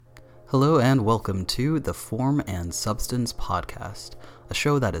Hello and welcome to the Form and Substance Podcast, a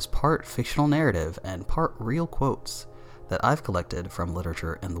show that is part fictional narrative and part real quotes that I've collected from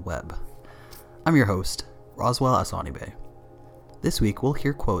literature and the web. I'm your host, Roswell Asanibe. This week we'll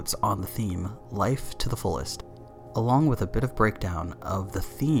hear quotes on the theme Life to the Fullest, along with a bit of breakdown of the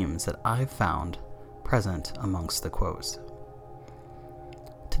themes that I've found present amongst the quotes.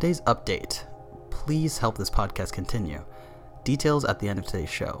 Today's update. Please help this podcast continue. Details at the end of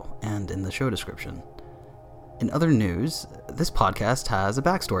today's show and in the show description. In other news, this podcast has a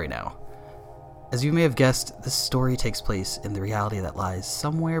backstory now. As you may have guessed, this story takes place in the reality that lies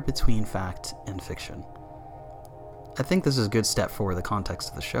somewhere between fact and fiction. I think this is a good step for the context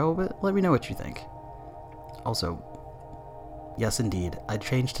of the show, but let me know what you think. Also, yes indeed, I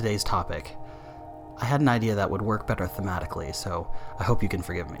changed today's topic. I had an idea that would work better thematically, so I hope you can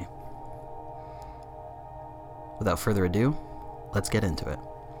forgive me. Without further ado, let's get into it.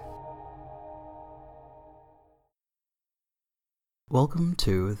 Welcome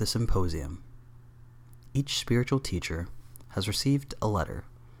to the Symposium. Each spiritual teacher has received a letter,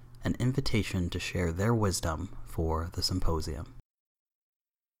 an invitation to share their wisdom for the Symposium.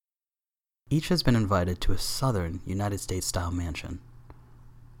 Each has been invited to a southern United States-style mansion,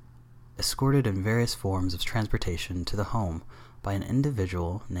 escorted in various forms of transportation to the home by an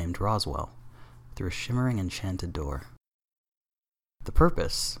individual named Roswell through a shimmering enchanted door. The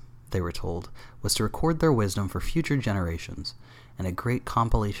purpose, they were told, was to record their wisdom for future generations in a great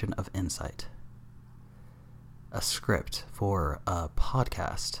compilation of insight. A script for a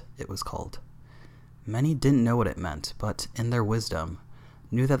podcast, it was called. Many didn't know what it meant, but in their wisdom,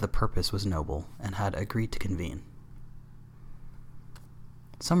 knew that the purpose was noble and had agreed to convene.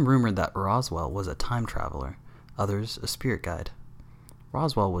 Some rumored that Roswell was a time traveler, others a spirit guide.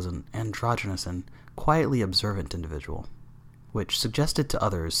 Roswell was an androgynous and quietly observant individual, which suggested to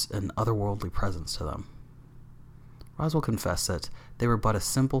others an otherworldly presence to them. Roswell confessed that they were but a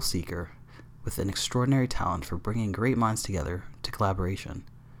simple seeker with an extraordinary talent for bringing great minds together to collaboration,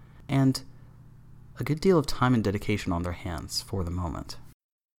 and a good deal of time and dedication on their hands for the moment.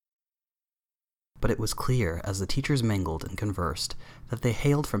 But it was clear as the teachers mingled and conversed that they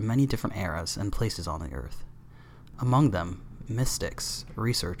hailed from many different eras and places on the earth. Among them, mystics,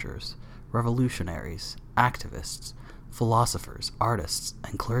 researchers, revolutionaries, activists, philosophers, artists,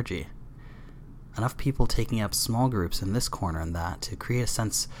 and clergy. Enough people taking up small groups in this corner and that to create a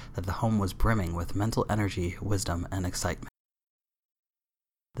sense that the home was brimming with mental energy, wisdom, and excitement.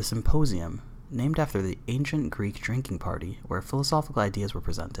 The Symposium, named after the ancient Greek drinking party where philosophical ideas were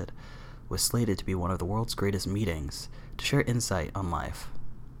presented, was slated to be one of the world's greatest meetings to share insight on life.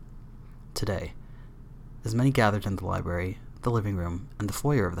 Today, as many gathered in the library, the living room, and the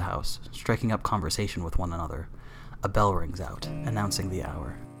foyer of the house, striking up conversation with one another, a bell rings out, announcing the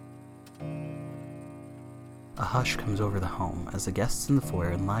hour. A hush comes over the home as the guests in the foyer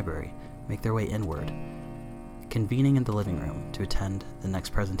and library make their way inward, convening in the living room to attend the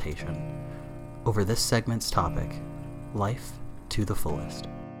next presentation over this segment's topic, Life to the Fullest.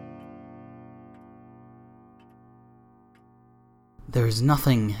 There is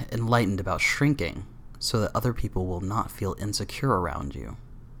nothing enlightened about shrinking so that other people will not feel insecure around you,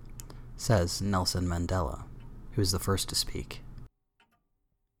 says Nelson Mandela, who is the first to speak.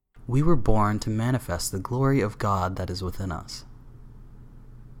 We were born to manifest the glory of God that is within us.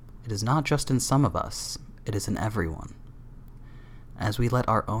 It is not just in some of us, it is in everyone. As we let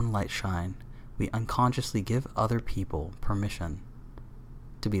our own light shine, we unconsciously give other people permission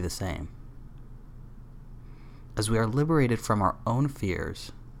to be the same. As we are liberated from our own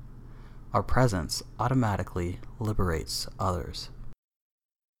fears, our presence automatically liberates others.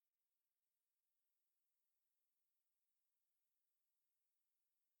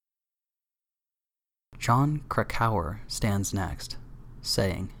 John Krakauer stands next,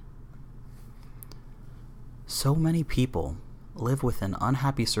 saying, "So many people live within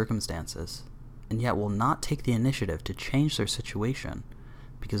unhappy circumstances, and yet will not take the initiative to change their situation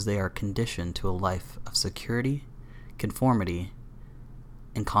because they are conditioned to a life of security, conformity,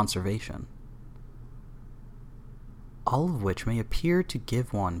 and conservation, all of which may appear to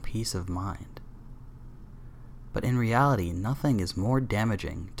give one peace of mind. But in reality, nothing is more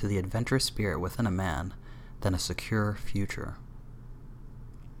damaging to the adventurous spirit within a man than a secure future.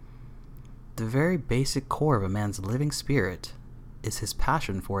 The very basic core of a man's living spirit is his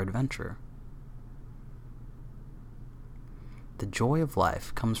passion for adventure. The joy of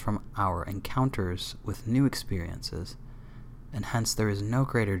life comes from our encounters with new experiences, and hence there is no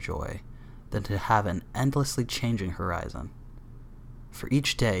greater joy than to have an endlessly changing horizon, for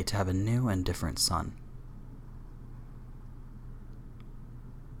each day to have a new and different sun.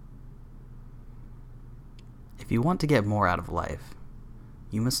 If you want to get more out of life,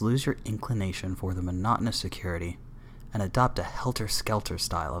 you must lose your inclination for the monotonous security and adopt a helter-skelter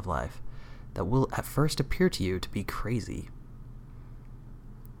style of life that will at first appear to you to be crazy.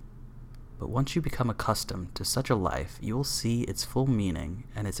 But once you become accustomed to such a life, you will see its full meaning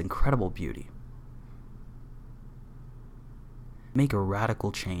and its incredible beauty. Make a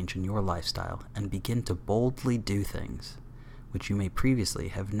radical change in your lifestyle and begin to boldly do things which you may previously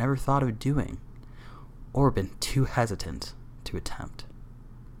have never thought of doing or been too hesitant to attempt.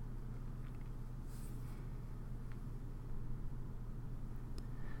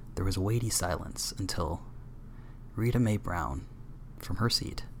 There was a weighty silence until Rita Mae Brown, from her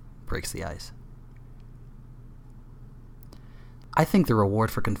seat, breaks the ice. I think the reward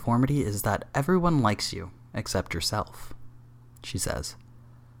for conformity is that everyone likes you except yourself, she says,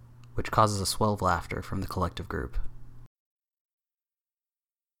 which causes a swell of laughter from the collective group.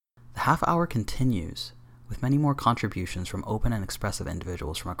 The half hour continues, with many more contributions from open and expressive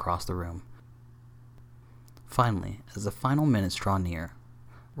individuals from across the room. Finally, as the final minutes draw near,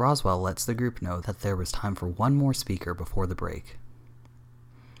 Roswell lets the group know that there was time for one more speaker before the break.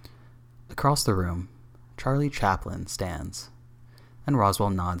 Across the room, Charlie Chaplin stands, and Roswell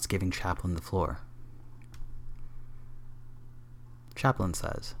nods, giving Chaplin the floor. Chaplin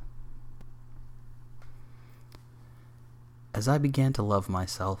says, "As I began to love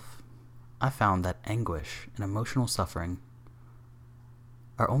myself, I found that anguish and emotional suffering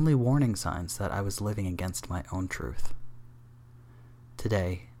are only warning signs that I was living against my own truth.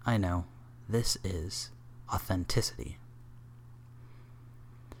 Today, I know this is authenticity.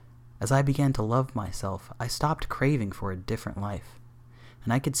 As I began to love myself, I stopped craving for a different life,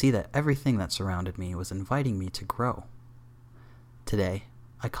 and I could see that everything that surrounded me was inviting me to grow. Today,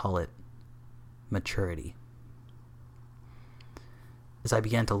 I call it maturity. As I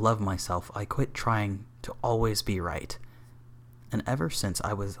began to love myself, I quit trying to always be right, and ever since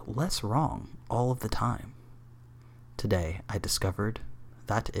I was less wrong all of the time. Today, I discovered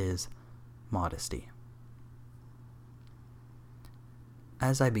that is modesty.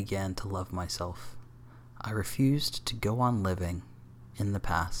 As I began to love myself, I refused to go on living in the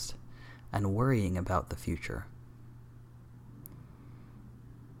past and worrying about the future.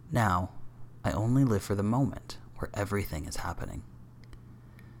 Now, I only live for the moment where everything is happening.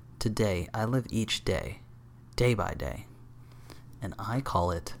 Today, I live each day, day by day, and I call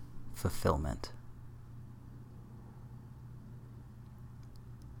it fulfillment.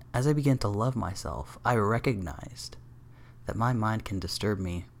 As I began to love myself, I recognized that my mind can disturb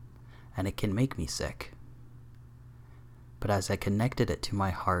me and it can make me sick. But as I connected it to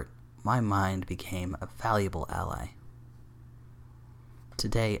my heart, my mind became a valuable ally.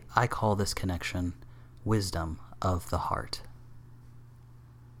 Today, I call this connection wisdom of the heart.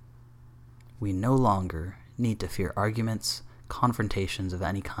 We no longer need to fear arguments, confrontations of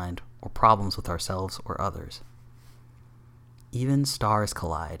any kind, or problems with ourselves or others. Even stars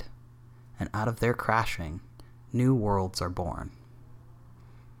collide, and out of their crashing, new worlds are born.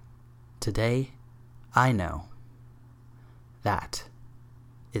 Today, I know that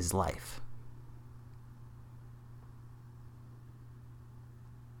is life."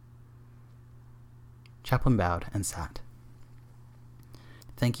 Chaplin bowed and sat.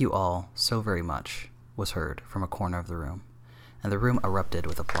 "Thank you all so very much," was heard from a corner of the room, and the room erupted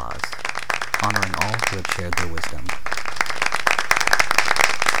with applause, honoring all who had shared their wisdom.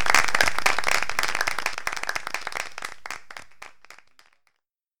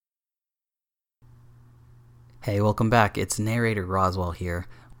 Hey, welcome back. It's narrator Roswell here.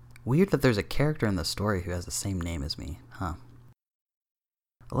 Weird that there's a character in the story who has the same name as me, huh?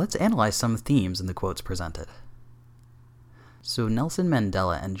 Let's analyze some themes in the quotes presented. So Nelson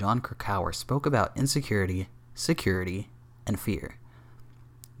Mandela and John Krakauer spoke about insecurity, security, and fear.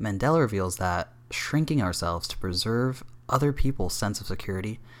 Mandela reveals that shrinking ourselves to preserve other people's sense of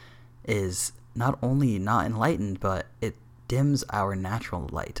security is not only not enlightened, but it dims our natural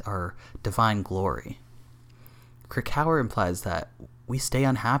light, our divine glory. Krakauer implies that we stay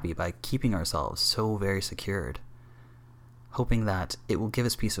unhappy by keeping ourselves so very secured, hoping that it will give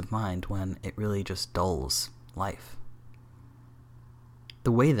us peace of mind when it really just dulls life.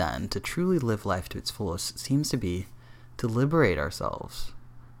 The way, then, to truly live life to its fullest seems to be to liberate ourselves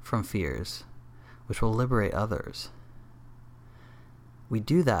from fears, which will liberate others. We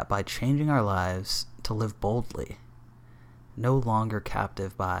do that by changing our lives to live boldly, no longer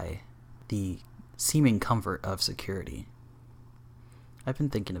captive by the seeming comfort of security. I've been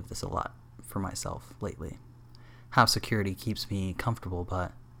thinking of this a lot for myself lately. How security keeps me comfortable,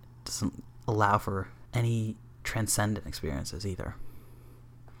 but doesn't allow for any transcendent experiences either.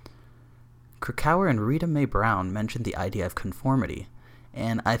 Krakauer and Rita Mae Brown mentioned the idea of conformity,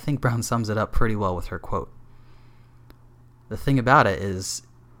 and I think Brown sums it up pretty well with her quote. The thing about it is,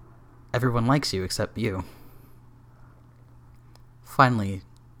 everyone likes you except you. Finally,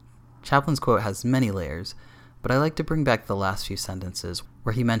 Chaplin's quote has many layers, but I like to bring back the last few sentences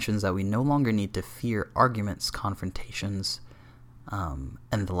where he mentions that we no longer need to fear arguments, confrontations, and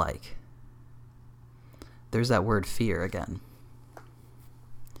the like. There's that word fear again.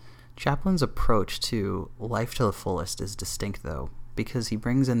 Chaplin's approach to life to the fullest is distinct, though, because he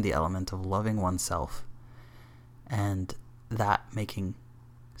brings in the element of loving oneself, and that making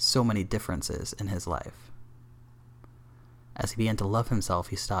so many differences in his life. As he began to love himself,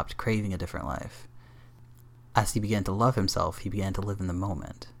 he stopped craving a different life. As he began to love himself, he began to live in the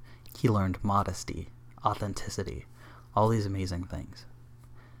moment. He learned modesty, authenticity, all these amazing things.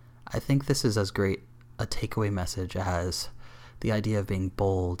 I think this is as great a takeaway message as the idea of being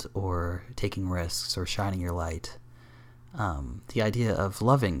bold or taking risks or shining your light. The idea of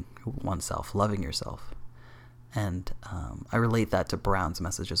loving oneself, loving yourself. And I relate that to Brown's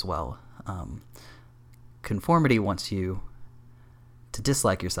message as well. Conformity wants you to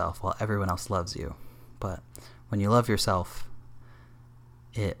dislike yourself while everyone else loves you. But when you love yourself,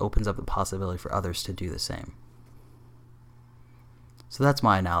 it opens up the possibility for others to do the same. So that's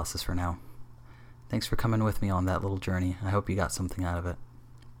my analysis for now. Thanks for coming with me on that little journey. I hope you got something out of it.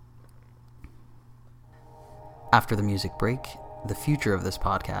 After the music break, the future of this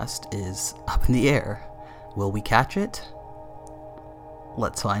podcast is up in the air. Will we catch it?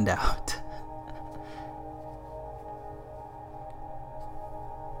 Let's find out.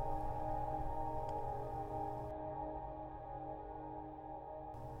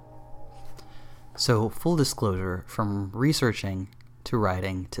 So, full disclosure, from researching to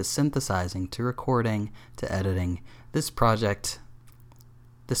writing to synthesizing to recording to editing, this podcast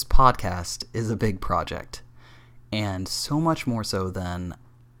is a big project, and so much more so than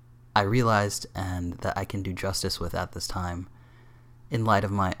I realized and that I can do justice with at this time in light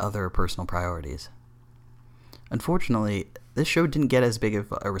of my other personal priorities. Unfortunately, this show didn't get as big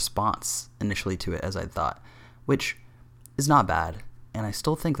of a response initially to it as I thought, which is not bad, and I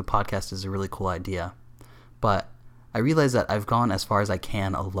still think the podcast is a really cool idea, but I realize that I've gone as far as I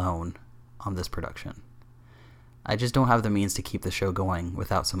can alone on this production. I just don't have the means to keep the show going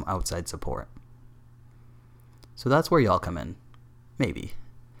without some outside support. So that's where y'all come in. Maybe.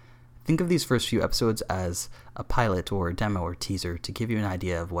 Think of these first few episodes as a pilot or a demo or teaser to give you an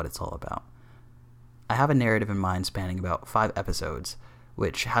idea of what it's all about. I have a narrative in mind spanning about 5 episodes,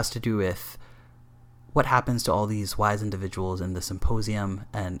 which has to do with what happens to all these wise individuals in the symposium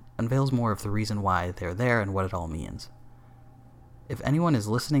and unveils more of the reason why they're there and what it all means. If anyone is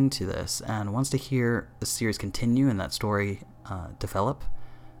listening to this and wants to hear the series continue and that story develop,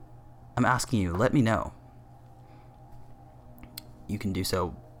 I'm asking you, let me know. You can do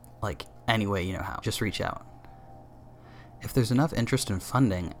so any way you know how. Just reach out. If there's enough interest in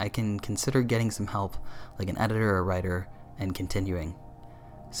funding, I can consider getting some help, like an editor or writer, and continuing.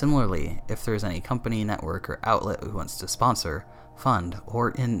 Similarly, if there's any company, network, or outlet who wants to sponsor, fund,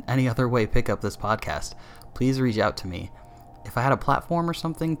 or in any other way pick up this podcast, please reach out to me. If I had a platform or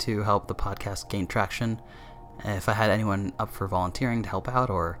something to help the podcast gain traction, if I had anyone up for volunteering to help out,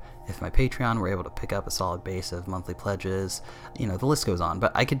 or if my Patreon were able to pick up a solid base of monthly pledges, the list goes on,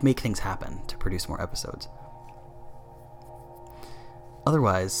 but I could make things happen to produce more episodes.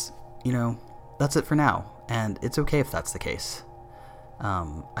 Otherwise, that's it for now, and it's okay if that's the case.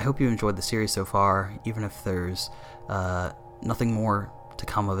 I hope you enjoyed the series so far, even if there's nothing more to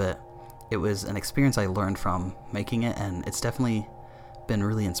come of it. It was an experience I learned from making it, and it's definitely been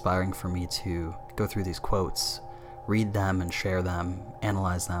really inspiring for me to go through these quotes, read them and share them,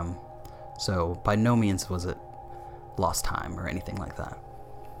 analyze them. So by no means was it lost time or anything like that.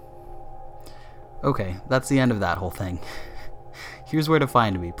 Okay, that's the end of that whole thing. Here's where to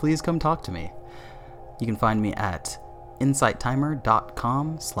find me. Please come talk to me. You can find me at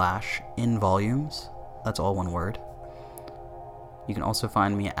insighttimer.com/involumes. That's all one word. You can also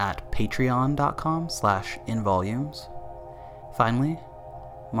find me at patreon.com/involumes. Finally,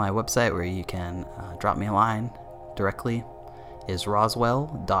 my website where you can drop me a line directly is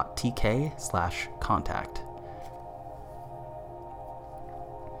roswell.tk/contact.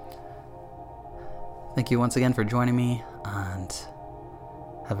 Thank you once again for joining me, and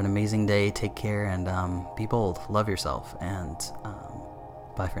have an amazing day. Take care, and be bold. Love yourself, and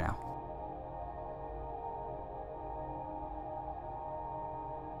bye for now.